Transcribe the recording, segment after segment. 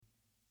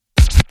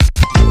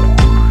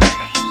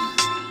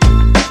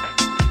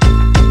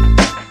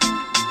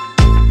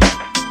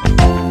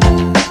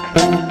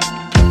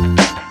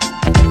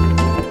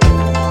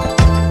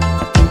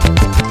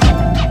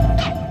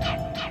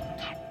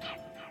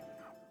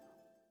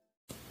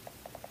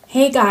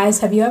Hey guys,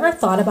 have you ever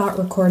thought about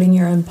recording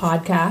your own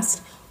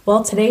podcast?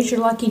 Well, today's your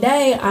lucky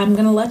day. I'm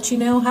going to let you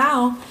know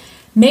how.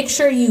 Make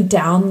sure you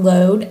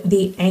download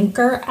the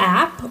Anchor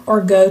app or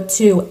go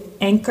to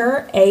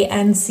Anchor,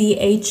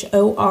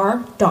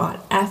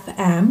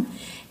 ANCHOR.FM,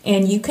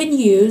 and you can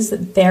use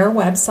their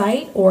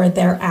website or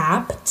their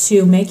app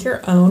to make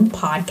your own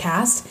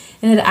podcast,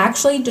 and it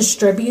actually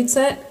distributes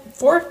it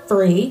for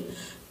free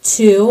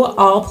to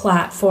all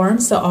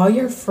platforms, so all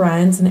your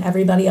friends and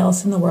everybody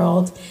else in the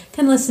world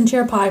can listen to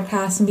your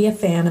podcast and be a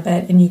fan of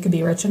it, and you can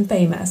be rich and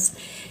famous.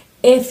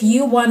 If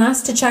you want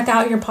us to check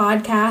out your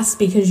podcast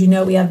because you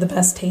know we have the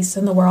best taste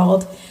in the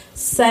world,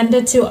 send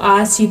it to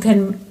us. You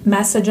can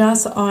message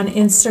us on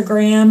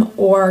Instagram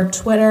or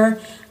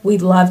Twitter.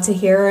 We'd love to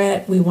hear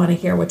it. We want to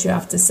hear what you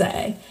have to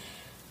say.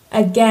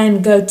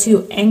 Again, go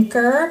to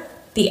Anchor,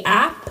 the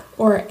app,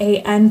 or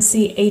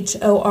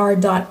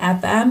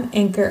ANCHOR.FM,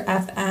 Anchor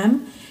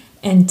FM,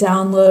 and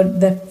download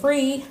the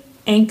free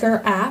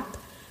Anchor app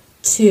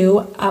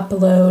to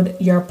upload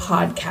your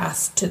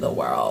podcast to the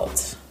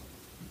world.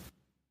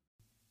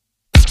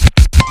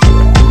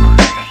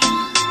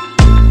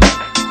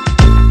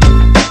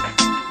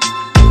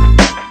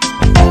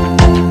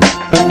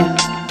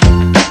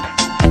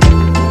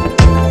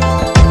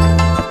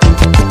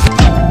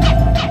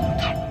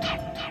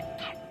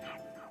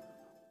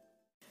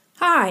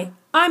 Hi,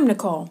 I'm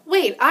Nicole.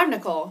 Wait, I'm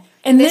Nicole.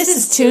 And this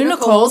is Two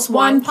Nicoles,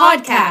 One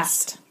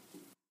Podcast.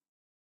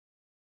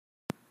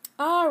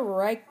 All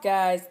right,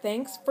 guys.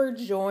 Thanks for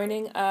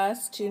joining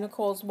us, Two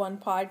Nicoles, One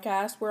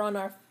Podcast. We're on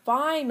our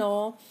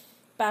final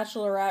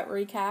Bachelorette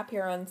recap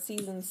here on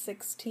season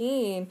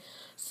 16.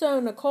 So,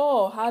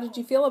 Nicole, how did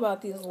you feel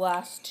about these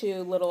last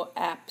two little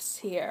eps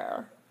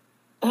here?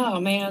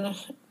 Oh, man.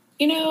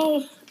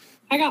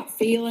 I got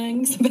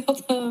feelings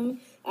about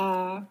them.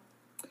 I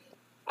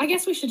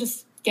guess we should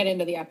just get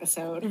into the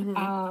episode.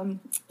 Mm-hmm.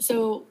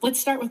 So let's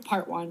start with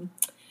part one.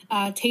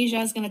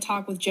 Tasia is going to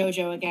talk with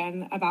JoJo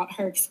again about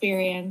her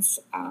experience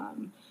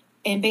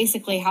and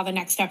basically how the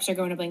next steps are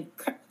going to bring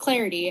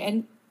clarity,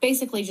 and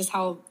basically just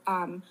how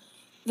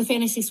the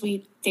fantasy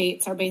suite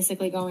dates are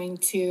basically going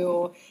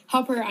to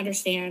help her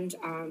understand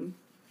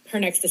her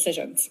next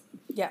decisions.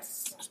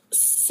 Yes.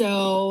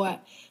 So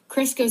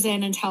Chris goes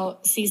in and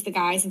sees the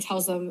guys and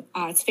tells them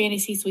it's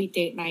fantasy suite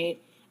date night.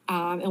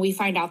 And we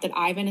find out that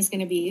Ivan is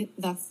going to be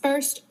the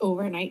first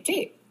overnight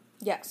date.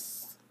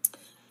 Yes.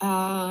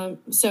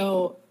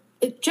 So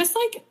just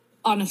like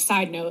on a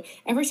side note,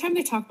 every time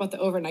they talk about the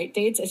overnight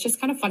dates, it's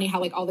just kind of funny how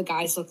like all the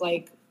guys look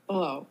like,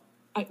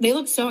 they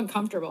look so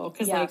uncomfortable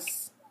because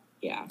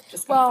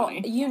just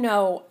funny.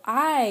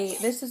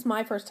 This is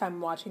my first time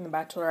watching The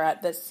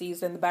Bachelorette this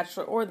season, The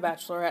Bachelor or The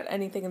Bachelorette,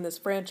 anything in this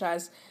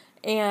franchise,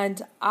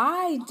 and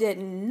I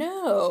didn't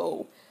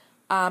know.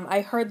 I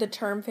heard the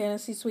term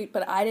fantasy suite,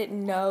 but I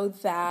didn't know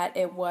that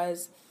it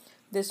was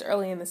this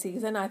early in the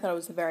season. I thought it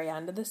was the very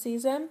end of the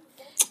season,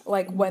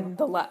 like when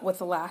with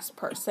the last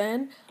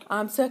person.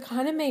 So it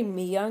kind of made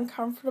me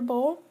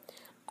uncomfortable.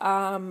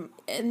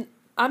 And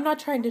I'm not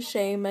trying to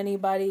shame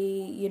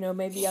anybody.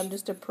 Maybe I'm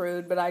just a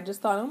prude, but I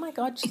just thought, oh my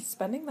God, she's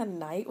spending the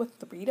night with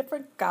 3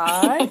 different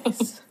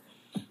guys.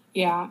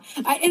 Yeah.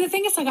 And the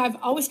thing is, like, I've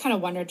always kind of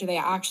wondered, do they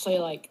actually,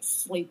 like,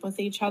 sleep with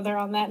each other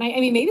on that night?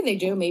 I mean, maybe they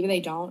do, maybe they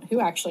don't. Who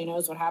actually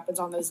knows what happens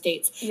on those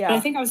dates? Yeah. But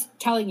I think I was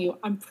telling you,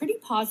 I'm pretty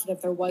positive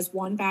there was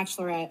one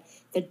bachelorette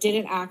that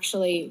didn't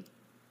actually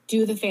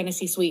do the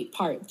fantasy suite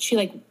part.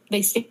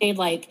 They stayed,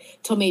 like,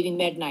 till maybe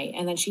midnight,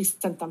 and then she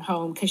sent them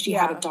home because she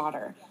had a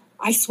daughter.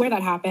 I swear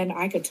that happened.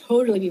 I could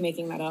totally be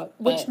making that up.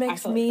 Which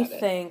makes me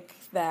think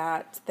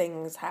that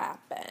things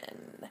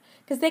happen.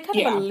 Because they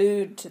kind of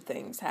allude to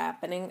things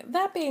happening.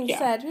 That being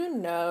said, who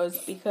knows?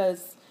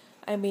 Because,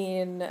 I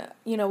mean,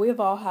 we've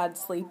all had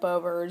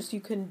sleepovers.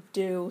 You can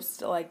do,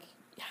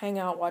 hang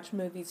out, watch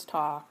movies,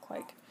 talk,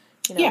 good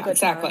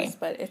exactly. times.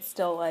 But it's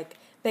still,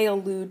 they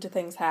allude to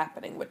things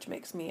happening, which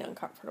makes me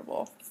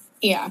uncomfortable.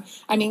 Yeah.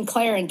 I mean,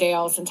 Claire and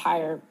Dale's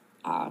entire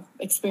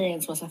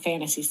experience was a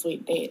fantasy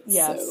suite date.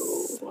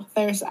 Yes. So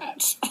there's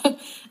that.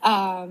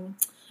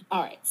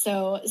 All right,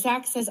 so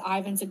Zach says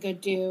Ivan's a good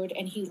dude,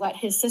 and he let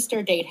his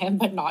sister date him,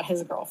 but not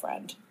his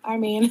girlfriend. I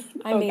mean,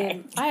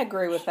 I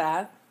agree with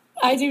that.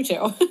 I do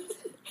too.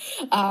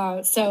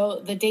 So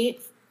the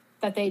date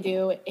that they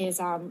do is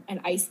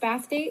an ice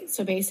bath date.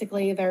 So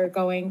basically, they're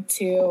going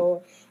to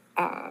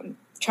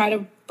try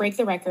to break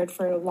the record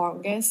for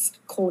longest,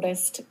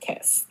 coldest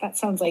kiss. That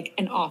sounds like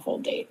an awful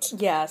date.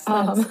 Yes.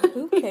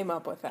 Who came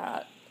up with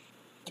that?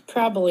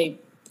 Probably,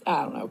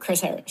 I don't know,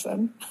 Chris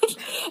Harrison.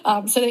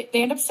 So they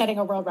end up setting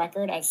a world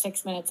record at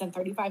 6 minutes and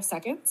 35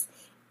 seconds,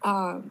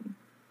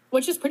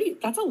 which is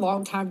that's a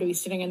long time to be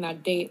sitting in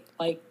that date,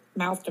 like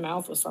mouth to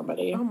mouth with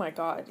somebody. Oh my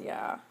God,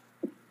 yeah.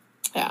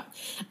 Yeah.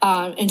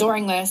 And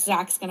during this,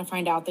 Zach's going to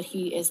find out that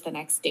he is the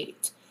next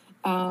date.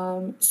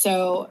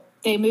 So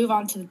they move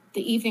on to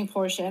the evening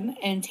portion,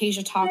 and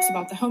Tasia talks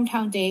about the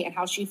hometown date and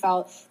how she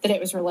felt that it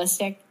was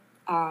realistic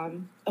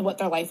of what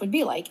their life would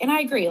be like. And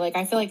I agree.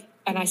 I feel like,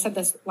 and I said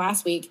this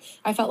last week,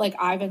 I felt like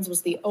Ivan's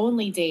was the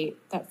only date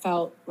that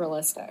felt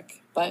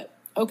realistic. But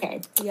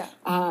okay. Yeah.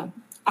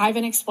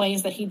 Ivan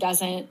explains that he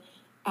doesn't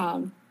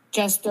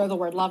just throw the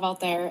word love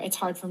out there. It's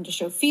hard for him to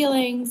show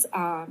feelings.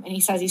 And he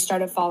says he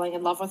started falling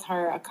in love with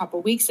her a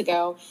couple weeks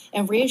ago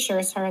and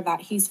reassures her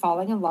that he's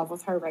falling in love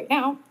with her right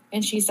now.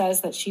 And she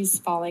says that she's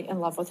falling in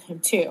love with him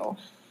too.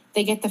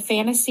 They get the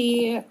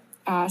fantasy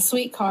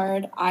suite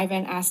card.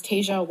 Ivan asks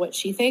Tasia what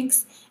she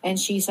thinks, and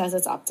she says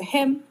it's up to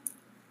him.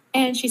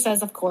 And she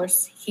says, of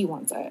course, he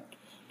wants it.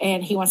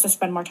 And he wants to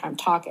spend more time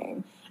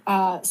talking.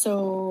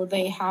 So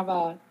they have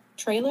a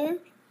trailer.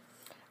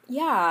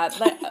 Yeah,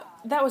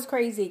 that was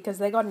crazy because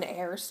they got an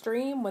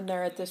Airstream when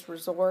they're at this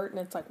resort, and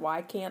it's like,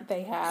 why can't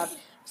they have,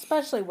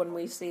 especially when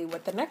we see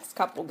what the next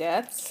couple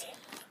gets.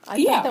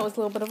 I thought that was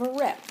a little bit of a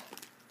rip.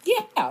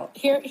 Yeah,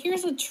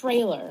 here's a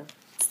trailer.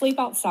 Sleep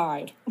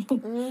outside.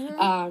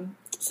 Mm-hmm.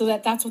 So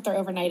that's what their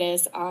overnight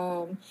is.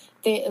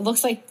 It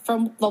looks like,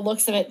 from the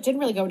looks of it, didn't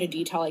really go into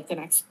detail like the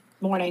next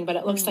morning, but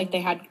it looks like they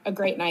had a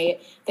great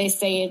night. They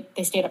stayed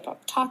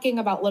up talking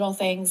about little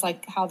things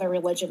like how their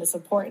religion is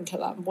important to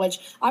them, which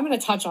I'm going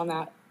to touch on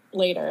that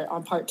later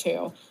on part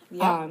 2.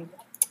 Yep.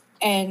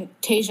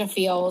 And Tasia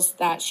feels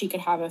that she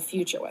could have a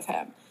future with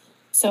him.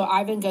 So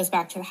Ivan goes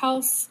back to the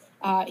house.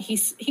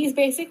 He's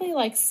basically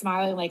like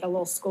smiling like a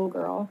little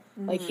schoolgirl.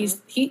 Mm-hmm. Like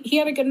he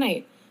had a good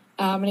night.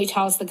 And he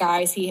tells the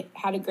guys he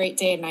had a great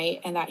day and night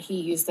and that he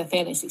used the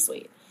fantasy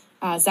suite.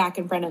 Zach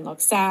and Brendan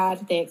look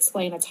sad. They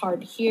explain it's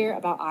hard to hear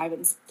about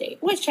Ivan's date,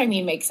 which, I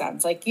mean, makes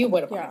sense. Like, you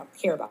wouldn't want to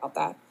hear about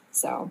that.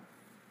 So,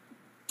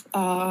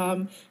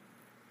 I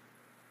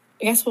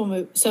guess we'll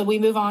move. So we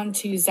move on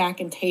to Zach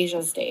and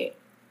Tasia's date.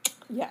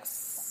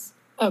 Yes.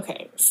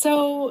 Okay.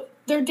 So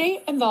their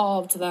date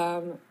involved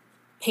them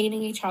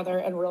painting each other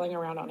and rolling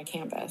around on a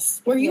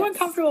canvas. Were you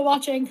uncomfortable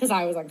watching? Because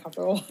I was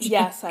uncomfortable watching.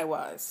 Yes, I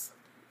was.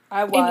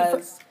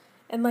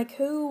 And like,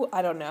 who?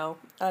 I don't know.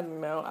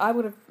 I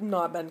would have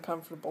not been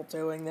comfortable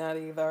doing that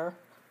either.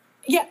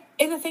 Yeah,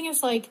 and the thing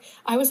is, like,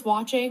 I was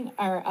looking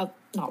at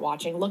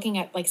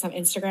like some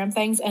Instagram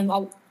things, and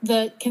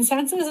the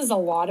consensus is a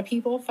lot of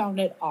people found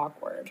it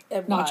awkward.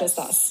 Not just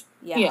us.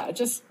 Yeah,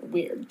 just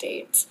weird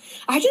dates.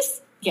 I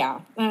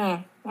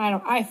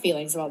have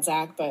feelings about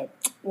Zach, but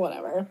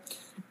whatever.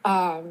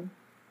 I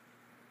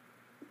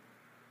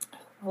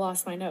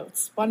lost my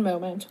notes. One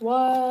moment.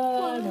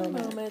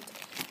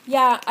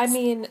 Yeah, I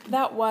mean,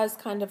 that was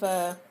kind of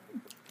a...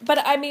 But,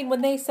 I mean,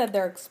 when they said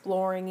they're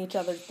exploring each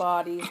other's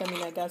bodies, I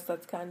mean, I guess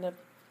that's kind of...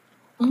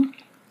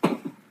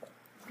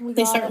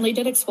 They certainly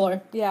did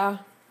explore. Yeah.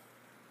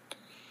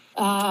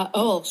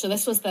 So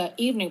this was the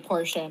evening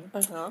portion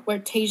where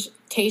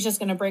Tasia's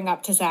going to bring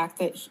up to Zach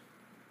that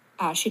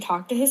she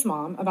talked to his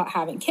mom about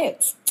having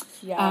kids.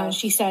 Yeah.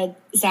 She said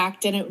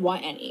Zach didn't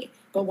want any.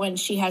 But when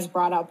she has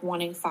brought up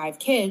wanting 5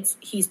 kids,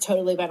 he's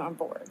totally been on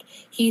board.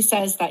 He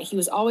says that he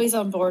was always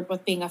on board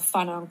with being a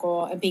fun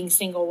uncle and being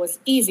single was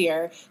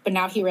easier, but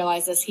now he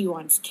realizes he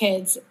wants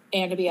kids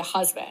and to be a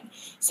husband.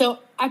 So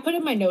I put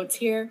in my notes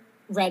here,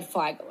 red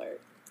flag alert.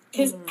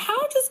 Because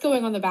how does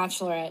going on The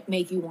Bachelorette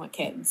make you want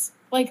kids?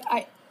 Like,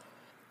 I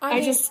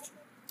mean,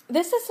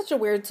 this is such a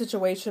weird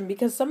situation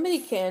because somebody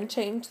can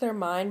change their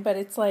mind, but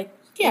it's like,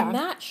 in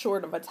that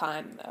short of a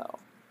time, though.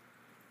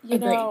 You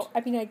know,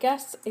 I mean, I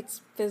guess it's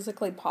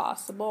physically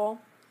possible.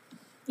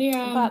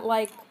 Yeah. But,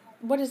 like,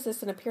 what is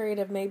this, in a period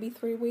of maybe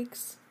 3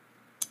 weeks?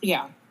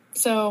 Yeah.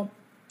 So,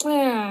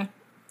 red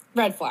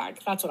flag.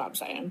 That's what I'm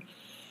saying.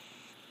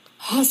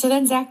 So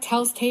then Zach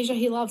tells Tasia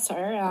he loves her.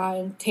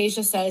 And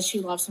Tasia says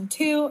she loves him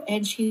too.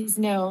 And she's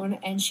known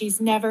and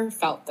she's never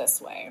felt this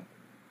way.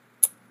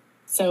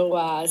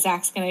 So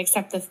Zach's going to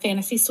accept the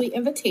fantasy suite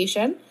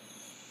invitation.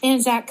 And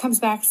Zach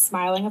comes back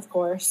smiling, of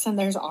course, and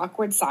there's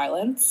awkward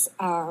silence.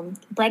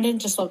 Brendan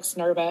just looks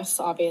nervous,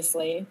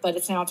 obviously, but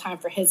it's now time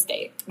for his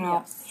date.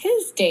 Now,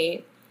 his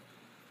date,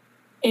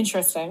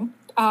 interesting.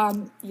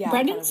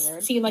 Brendan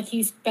seemed like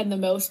he's been the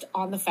most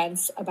on the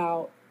fence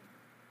about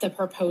the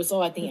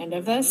proposal at the end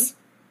of this.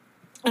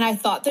 And I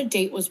thought the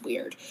date was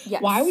weird.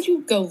 Yes. Why would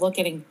you go look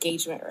at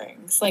engagement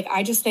rings? Like,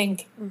 I just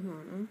think,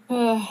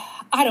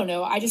 I don't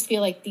know. I just feel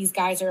like these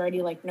guys are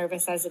already, like,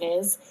 nervous as it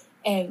is.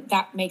 And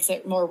that makes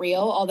it more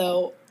real,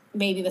 although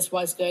maybe this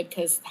was good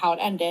because how it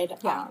ended.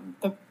 Yeah.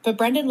 But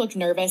Brendan looked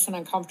nervous and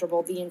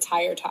uncomfortable the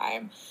entire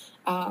time.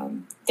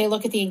 They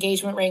look at the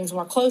engagement rings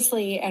more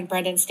closely, and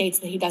Brendan states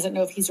that he doesn't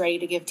know if he's ready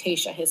to give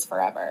Tayshia his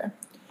forever.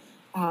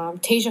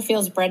 Tasia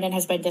feels Brendan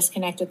has been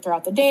disconnected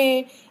throughout the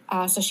day,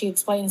 so she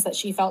explains that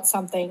she felt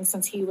something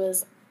since he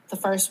was the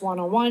first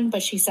one-on-one,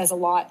 but she says a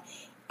lot.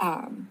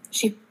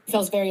 She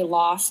feels very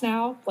lost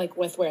now, like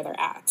with where they're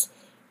at.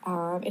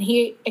 And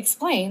he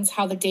explains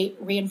how the date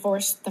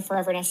reinforced the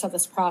foreverness of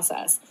this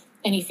process,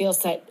 and he feels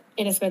that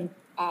it has been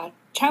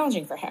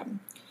challenging for him.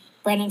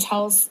 Brendan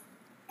tells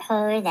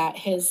her that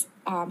he's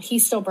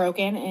still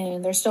broken,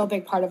 and there's still a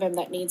big part of him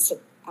that needs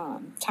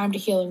time to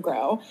heal and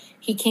grow.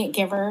 He can't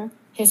give her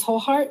his whole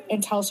heart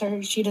and tells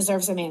her she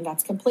deserves a man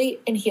that's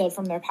complete and healed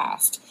from their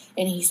past.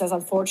 And he says,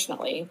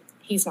 unfortunately,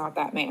 he's not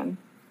that man.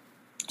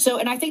 So,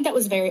 and I think that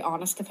was very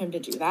honest of him to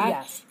do that.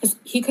 Yes. Because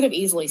he could have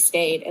easily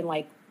stayed and,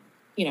 like,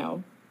 you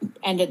know,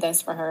 ended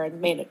this for her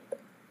and made it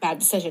bad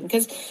decision,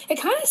 because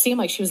it kind of seemed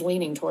like she was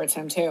leaning towards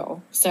him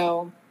too.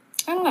 So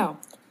I don't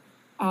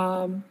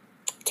know.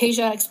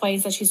 Tayshia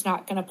explains that she's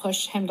not going to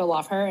push him to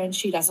love her, and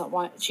she doesn't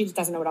know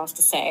what else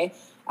to say.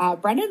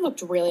 Brendan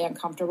looked really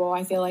uncomfortable,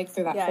 I feel like,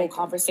 through that whole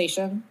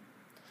conversation.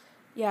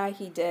 Yeah,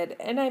 he did.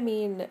 And I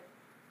mean,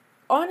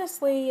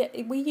 honestly,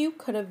 you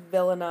could have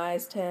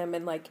villainized him,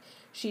 and like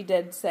she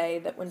did say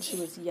that when she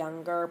was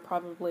younger,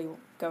 probably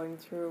going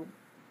through,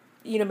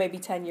 maybe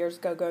 10 years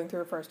ago, going through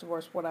her first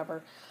divorce,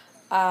 whatever,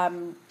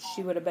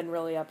 she would have been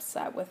really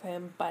upset with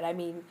him. But I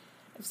mean,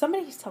 if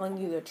somebody's telling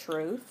you the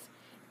truth,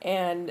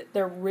 and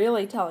they're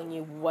really telling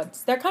you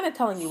they're kind of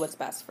telling you what's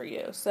best for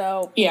you.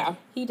 So yeah,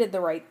 he did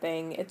the right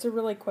thing. It's a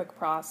really quick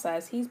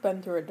process. He's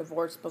been through a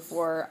divorce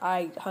before.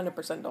 I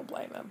 100% don't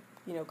blame him.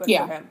 Good for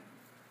him.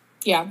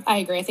 Yeah, I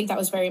agree. I think that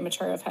was very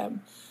mature of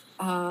him.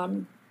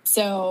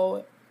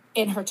 So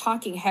in her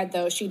talking head,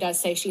 though, she does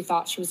say she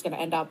thought she was going to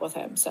end up with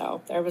him.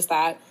 So there was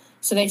that.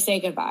 So they say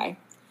goodbye.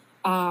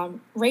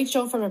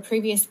 Rachel from a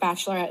previous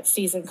Bachelorette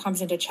season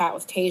comes in to chat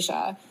with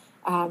Tayshia.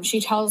 She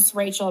tells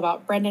Rachel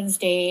about Brendan's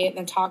date,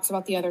 then talks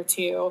about the other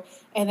two,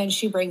 and then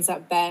she brings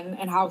up Ben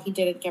and how he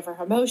didn't give her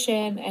her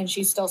motion, and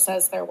she still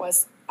says there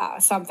was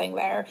something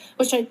there,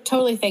 which I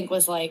totally think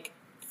was like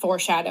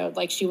foreshadowed,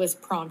 like she was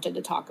prompted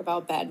to talk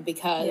about Ben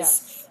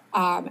because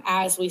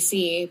as we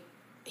see,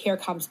 here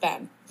comes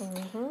Ben.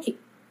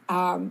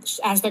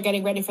 As they're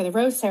getting ready for the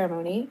rose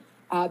ceremony,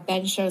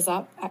 Ben shows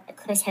up at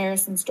Chris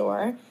Harrison's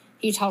door.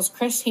 He tells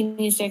Chris he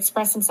needs to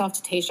express himself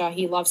to Tayshia.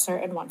 He loves her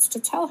and wants to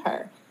tell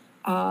her.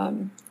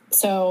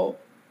 So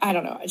I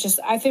don't know.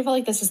 I feel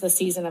like this is the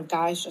season of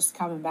guys just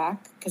coming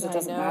back because it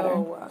doesn't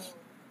matter.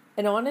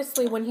 And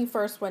honestly, when he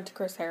first went to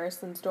Chris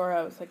Harrison's door,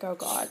 I was like, oh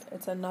God,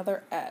 it's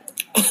another Ed.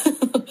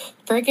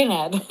 Freaking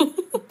Ed.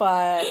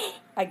 But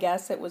I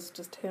guess it was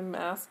just him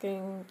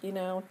asking,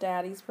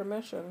 Daddy's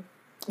permission.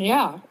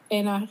 Yeah.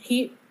 And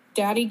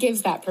Daddy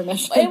gives that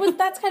permission.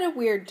 That's kind of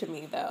weird to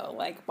me though.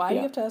 Like, why do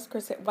you have to ask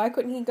Chris? Why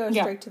couldn't he go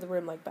straight to the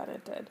room like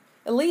Bennett did?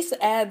 At least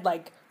Ed,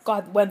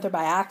 went there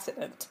by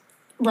accident.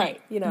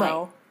 Right.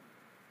 Right.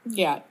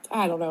 Yeah,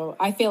 I don't know.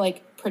 I feel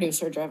like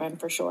producer driven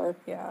for sure.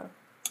 Yeah.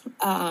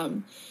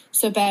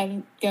 So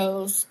Ben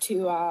goes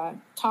to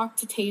talk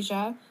to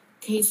Tayshia.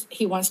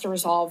 He wants to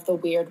resolve the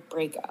weird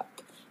breakup.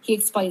 He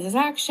explains his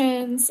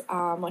actions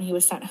when he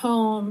was sent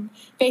home.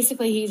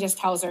 Basically, he just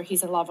tells her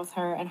he's in love with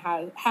her and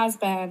has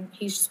been.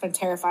 He's just been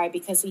terrified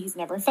because he's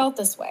never felt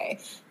this way.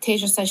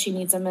 Tayshia says she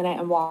needs a minute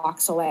and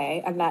walks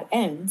away, and that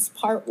ends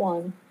part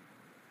 1.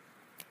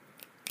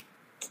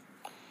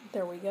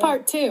 There we go.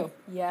 Part 2.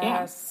 Yes.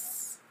 Yeah.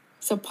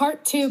 So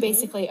part 2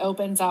 basically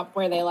opens up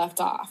where they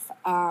left off.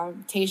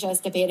 Tayshia is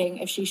debating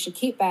if she should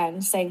keep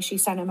Ben, saying she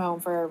sent him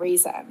home for a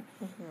reason.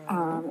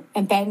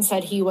 And Ben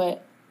said he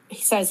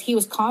says he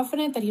was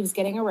confident that he was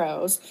getting a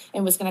rose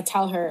and was going to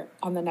tell her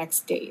on the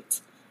next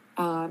date.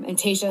 And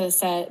Tayshia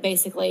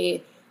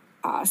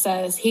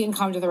says he can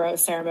come to the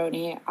rose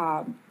ceremony,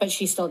 but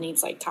she still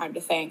needs like time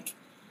to think.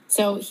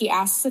 So he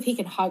asks if he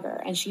can hug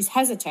her, and she's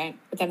hesitant,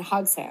 but then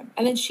hugs him.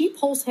 And then she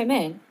pulls him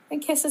in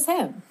and kisses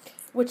him.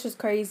 Which is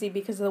crazy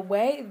because the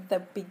way the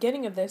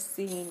beginning of this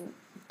scene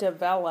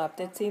developed,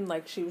 it seemed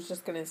like she was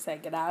just going to say,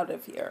 get out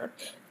of here.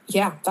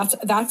 Yeah,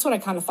 that's what I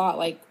kind of thought.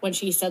 Like, when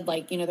she said,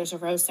 there's a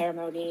rose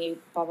ceremony,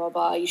 blah, blah,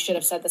 blah. You should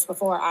have said this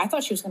before. I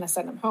thought she was going to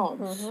send him home.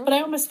 But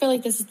I almost feel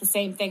like this is the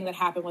same thing that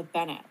happened with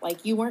Bennett.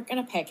 Like, you weren't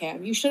going to pick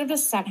him. You should have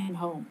just sent him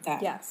home then.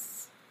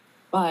 Yes.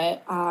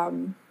 But,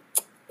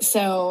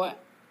 so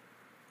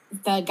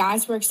the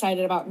guys were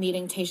excited about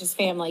meeting Tayshia's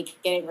family,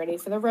 getting ready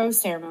for the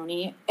rose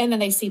ceremony, and then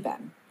they see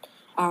Ben.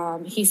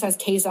 He says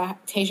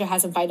Tayshia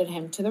has invited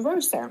him to the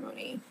rose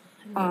ceremony.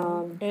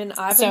 And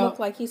Ivan looked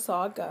like he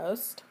saw a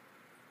ghost.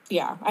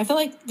 Yeah, I feel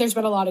like there's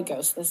been a lot of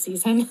ghosts this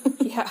season.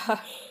 Yeah.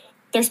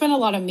 There's been a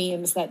lot of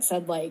memes that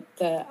said,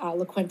 the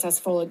La Quinta's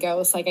full of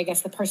ghosts. I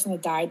guess the person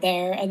that died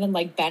there, and then,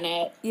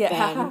 Bennett.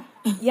 Yeah.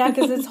 Yeah,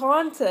 because it's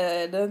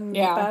haunted, and the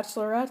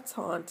Bachelorette's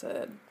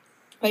haunted.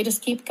 They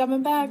just keep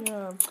coming back.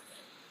 Yeah.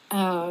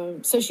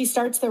 So she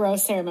starts the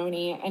rose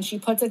ceremony, and she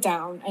puts it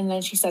down, and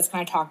then she says,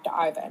 can I talk to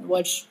Ivan?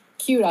 Which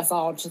cued us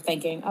all just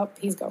thinking, oh,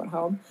 he's going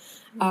home.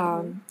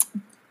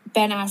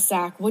 Ben asks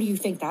Zach, what do you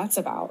think that's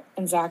about?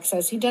 And Zach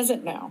says he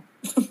doesn't know.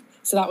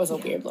 So that was a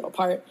weird little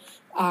part.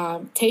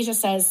 Tayshia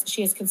says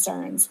she has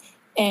concerns,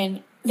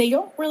 and they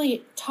don't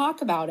really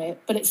talk about it,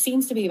 but it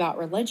seems to be about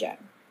religion.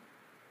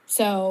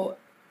 So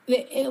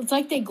it's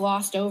like they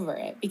glossed over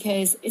it,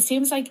 because it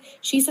seems like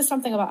she says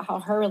something about how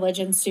her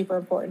religion's super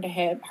important to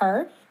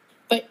her,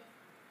 but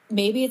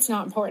maybe it's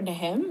not important to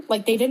him.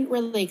 Like, they didn't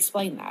really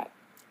explain that.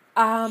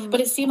 But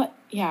it seemed like,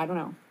 I don't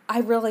know. I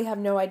really have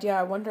no idea.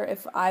 I wonder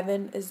if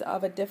Ivan is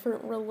of a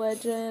different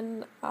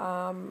religion,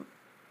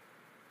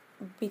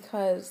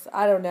 because,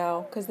 I don't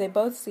know, because they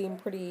both seem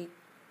pretty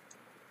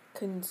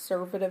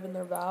conservative in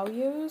their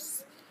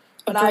values.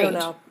 But Agreed.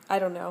 I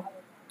don't know.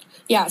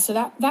 Yeah, so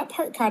that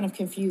part kind of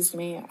confused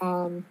me.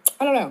 I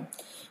don't know.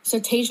 So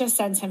Tayshia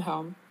sends him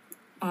home.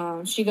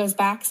 She goes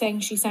back saying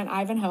she sent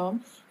Ivan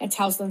home and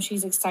tells them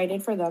she's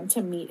excited for them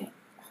to meet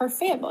her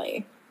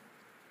family.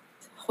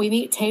 we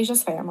meet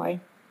Taja's family.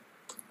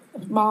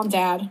 Mom,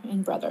 dad,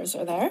 and brothers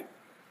are there.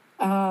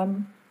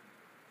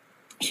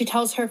 She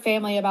tells her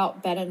family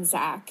about Ben and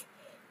Zach.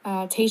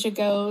 Tasia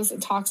goes and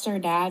talks to her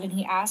dad, and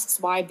he asks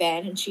why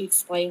Ben, and she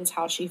explains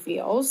how she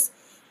feels.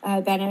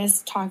 Ben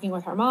is talking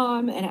with her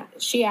mom, and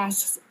she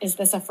asks, is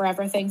this a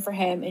forever thing for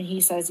him? And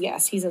he says,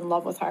 yes, he's in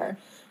love with her.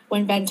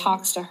 When Ben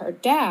talks to her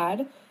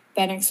dad,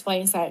 Ben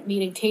explains that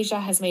meeting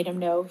Tasia has made him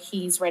know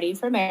he's ready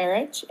for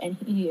marriage, and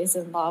he is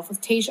in love with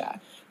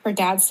Tasia. Her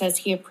dad says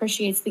he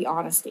appreciates the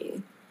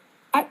honesty.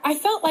 I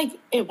felt like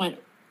it went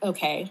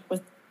okay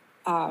with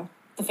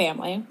the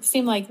family. It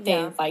seemed like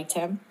they liked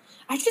him.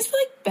 I just feel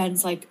like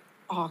Ben's, like,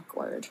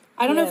 awkward.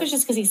 I don't know if it's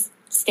just because he's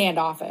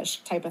standoffish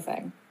type of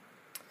thing.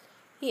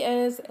 He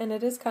is, and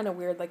it is kind of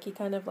weird. Like, he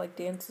kind of, like,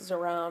 dances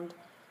around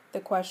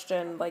the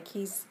question. Like,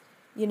 he's,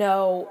 you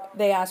know,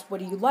 they ask, what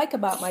do you like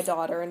about my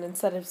daughter? And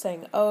instead of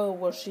saying, oh,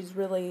 well, she's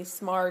really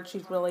smart,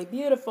 she's really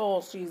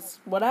beautiful, she's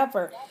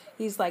whatever,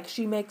 he's like,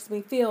 she makes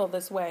me feel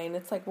this way. And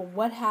it's like, well,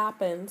 what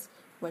happens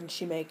when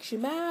she makes you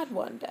mad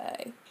one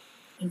day?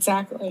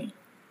 Exactly.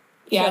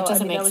 Yeah, so, it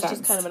doesn't make sense. That was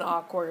just kind of an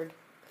awkward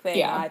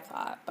thing, I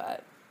thought,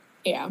 but...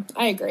 Yeah,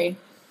 I agree.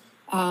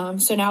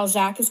 So now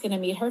Zach is going to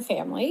meet her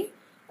family.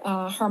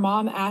 Her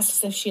mom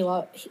asks if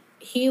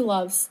he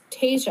loves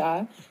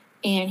Tasia,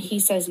 and he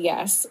says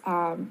yes.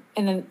 And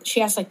then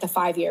she asks, like, the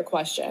 5-year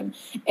question.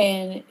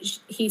 And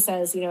he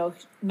says, you know,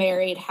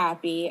 married,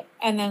 happy.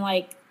 And then,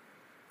 like,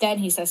 then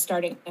he says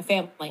starting a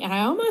family. And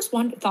I almost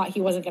thought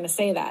he wasn't going to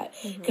say that.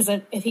 Because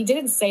if he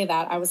didn't say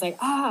that, I was like,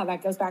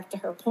 that goes back to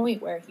her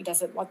point where he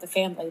doesn't want the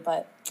family.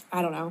 But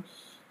I don't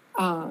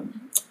know.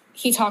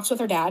 He talks with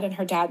her dad, and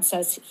her dad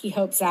says he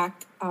hopes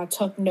Zach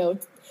took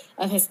note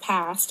of his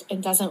past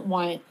and doesn't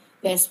want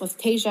this with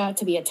Tasia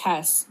to be a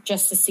test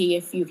just to see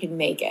if you can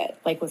make it,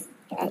 like with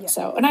that. Yeah.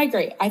 So, and I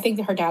agree. I think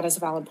that her dad has a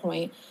valid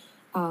point.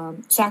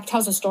 Zach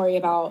tells a story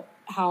about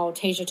how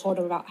Tasia told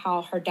him about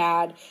how her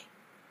dad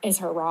is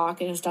her rock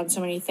and has done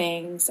so many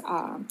things,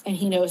 and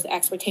he knows the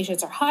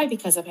expectations are high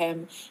because of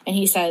him, and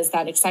he says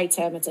that excites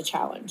him. It's a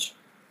challenge.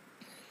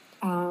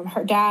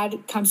 Her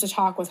dad comes to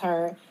talk with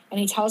her, and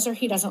he tells her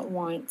he doesn't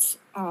want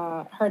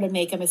her to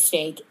make a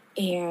mistake,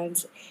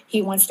 and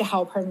he wants to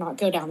help her not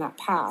go down that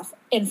path.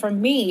 And for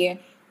me,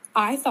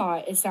 I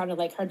thought it sounded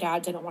like her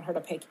dad didn't want her to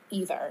pick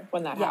either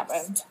when that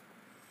happened.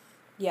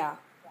 Yeah.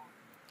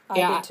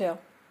 I did too.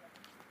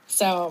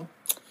 So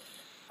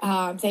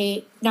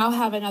they now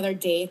have another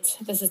date.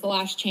 This is the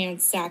last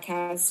chance Zach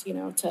has, you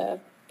know, to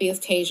be with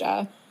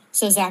Tasia.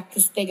 So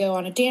they go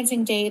on a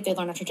dancing date. They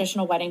learn a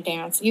traditional wedding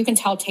dance. You can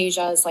tell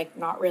Tasia is, like,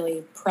 not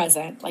really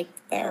present, like,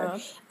 there.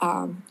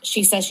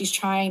 She says she's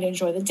trying to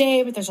enjoy the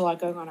day, but there's a lot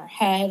going on in her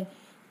head.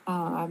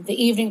 The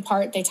evening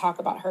part, they talk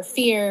about her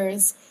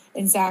fears,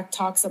 and Zach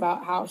talks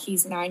about how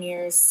he's 9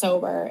 years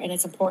sober, and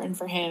it's important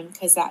for him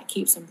because that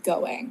keeps him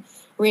going.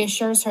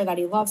 Reassures her that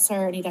he loves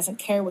her, and he doesn't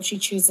care what she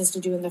chooses to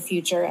do in the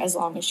future as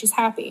long as she's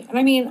happy. And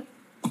I mean,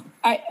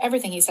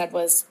 everything he said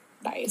was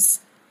nice.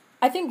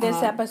 I think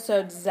this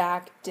episode,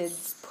 Zach did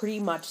pretty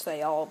much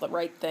say all the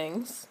right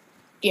things.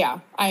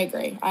 Yeah, I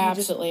agree. I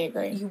absolutely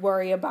agree. You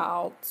worry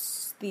about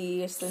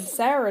the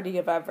sincerity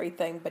of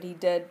everything, but he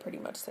did pretty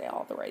much say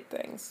all the right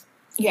things.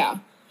 Yeah.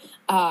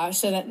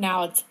 So that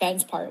now it's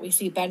Ben's part. We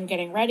see Ben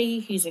getting ready.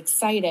 He's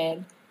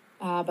excited.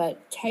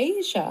 But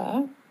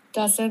Tasia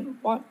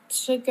doesn't want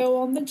to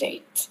go on the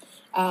date.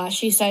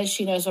 She says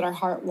she knows what her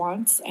heart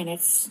wants, and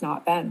it's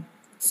not Ben.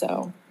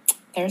 So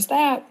there's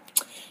that.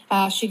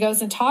 She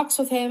goes and talks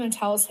with him and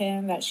tells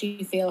him that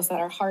she feels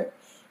that her heart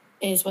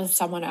is with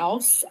someone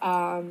else.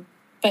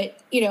 But,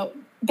 you know,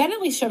 Ben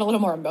at least showed a little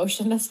more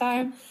emotion this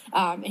time.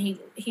 And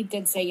he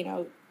did say, you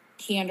know,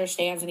 he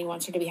understands and he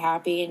wants her to be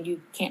happy, and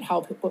you can't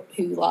help who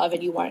you love,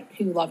 and you want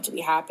who you love to be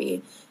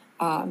happy.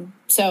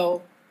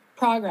 So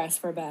progress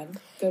for Ben.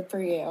 Good for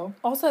you.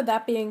 Also,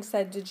 that being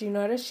said, did you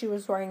notice she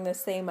was wearing the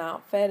same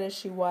outfit as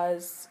she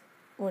was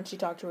when she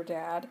talked to her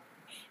dad?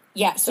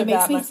 Yeah. So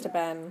that must have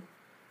been...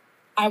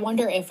 I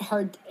wonder if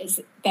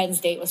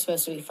Ben's date was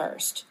supposed to be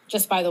first,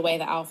 just by the way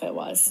the outfit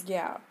was.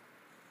 Yeah.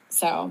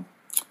 So,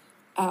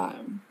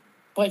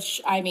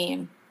 which, I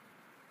mean,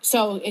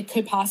 so it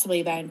could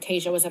possibly been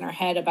Tasia was in her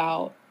head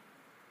about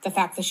the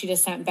fact that she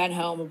just sent Ben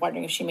home and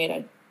wondering if she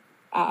made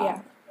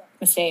a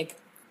mistake.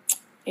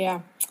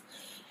 Yeah.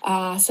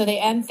 So they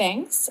end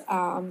things,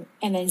 and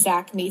then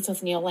Zach meets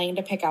with Neil Lane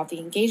to pick out the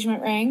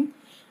engagement ring.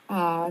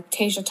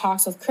 Tasia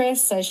talks with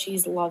Chris, says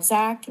she's loved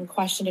Zach, and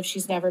questioned if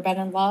she's never been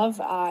in love,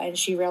 and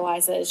she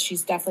realizes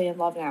she's definitely in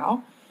love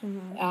now.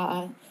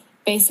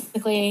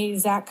 Basically,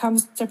 Zach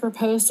comes to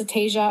propose to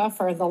Tasia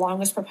for the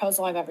longest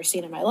proposal I've ever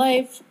seen in my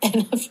life,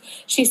 and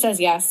she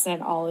says yes,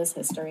 and all is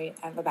history,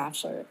 and The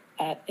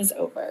Bachelorette is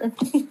over.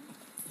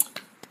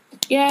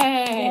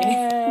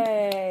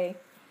 Yay!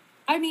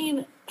 I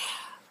mean,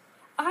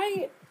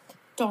 I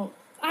don't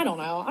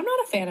know. I'm not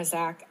a fan of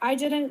Zach. I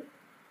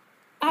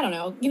don't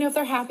know. You know, if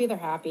they're happy, they're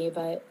happy.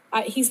 But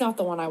he's not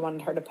the one I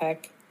wanted her to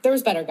pick. There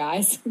was better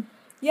guys.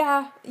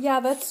 Yeah,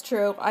 that's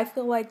true. I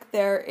feel like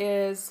there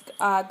is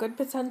good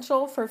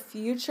potential for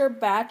future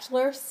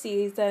Bachelor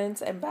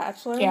seasons and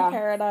Bachelor in Yeah.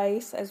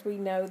 Paradise, as we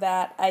know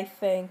that. I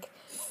think,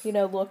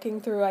 looking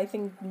through, I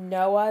think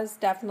Noah's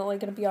definitely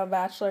going to be on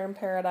Bachelor in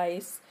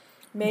Paradise.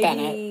 Bennett.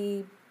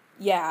 Maybe,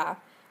 yeah.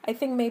 I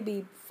think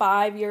maybe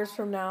 5 years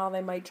from now,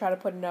 they might try to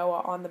put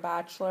Noah on The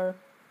Bachelor.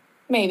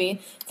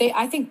 Maybe.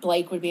 I think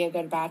Blake would be a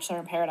good Bachelor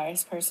in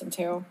Paradise person,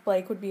 too.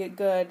 Blake would be a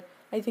good,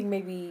 I think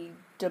maybe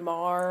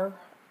DeMar.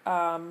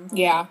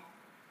 Yeah.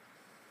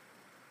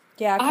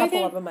 Yeah, a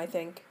couple of them, I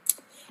think.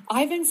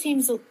 Ivan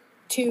seems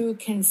too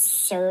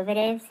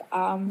conservative.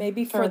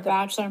 Maybe for the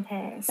Bachelor in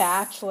Paradise.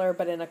 Bachelor,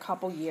 but in a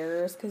couple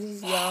years because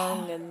he's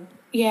young and.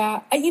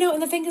 Yeah,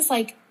 and the thing is,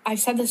 like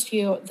I've said this to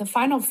you, the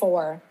final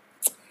four,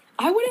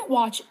 I wouldn't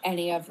watch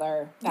any of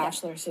their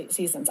Bachelor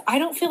seasons. I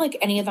don't feel like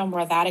any of them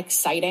were that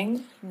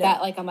exciting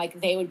that I'm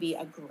like they would be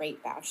a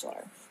great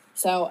Bachelor.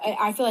 So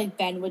I feel like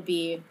Ben would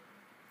be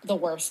the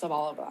worst of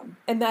all of them.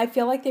 And I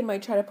feel like they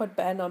might try to put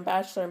Ben on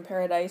Bachelor in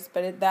Paradise,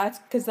 but that's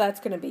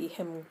going to be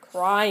him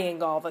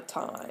crying all the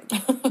time.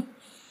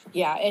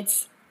 Yeah,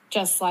 it's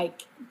just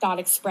like not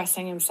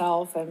expressing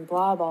himself and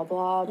blah, blah,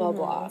 blah, blah,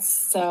 blah.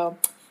 So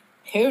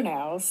who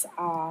knows?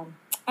 I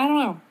don't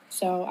know.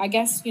 So I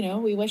guess,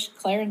 we wish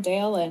Claire and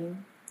Dale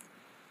and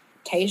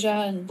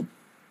Tasia and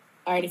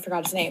I already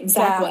forgot his name,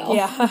 Zach well.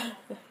 Yeah.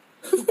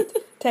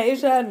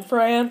 Tasia and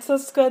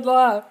Francis, good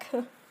luck.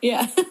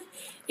 Yeah.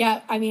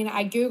 Yeah, I mean,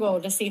 I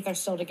Googled to see if they're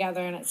still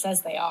together, and it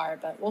says they are,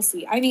 but we'll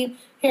see. I mean,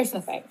 here's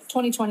the thing.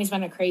 2020's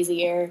been a crazy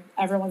year.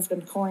 Everyone's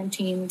been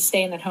quarantined,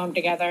 staying at home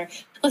together.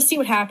 Let's see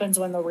what happens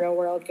when the real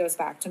world goes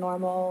back to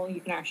normal. You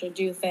can actually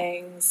do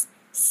things,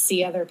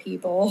 see other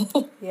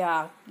people.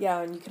 Yeah,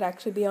 and you could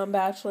actually be on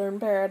Bachelor in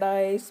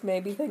Paradise.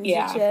 Maybe things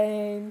will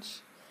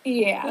change.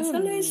 Yeah, so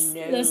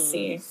let's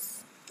see.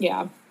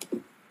 Yeah.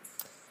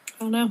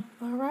 I don't know.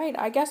 All right.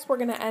 I guess we're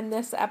going to end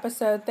this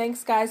episode.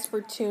 Thanks, guys,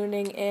 for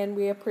tuning in.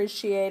 We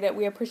appreciate it.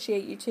 We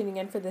appreciate you tuning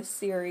in for this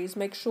series.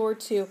 Make sure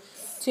to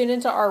tune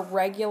into our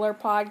regular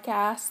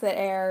podcast that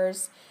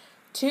airs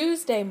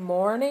Tuesday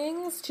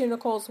mornings, Two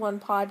Nicole's One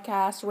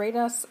podcast. Rate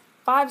us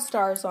 5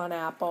 stars on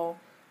Apple.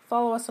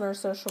 Follow us on our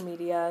social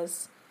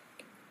medias.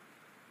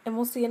 And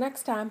we'll see you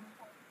next time.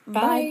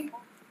 Bye.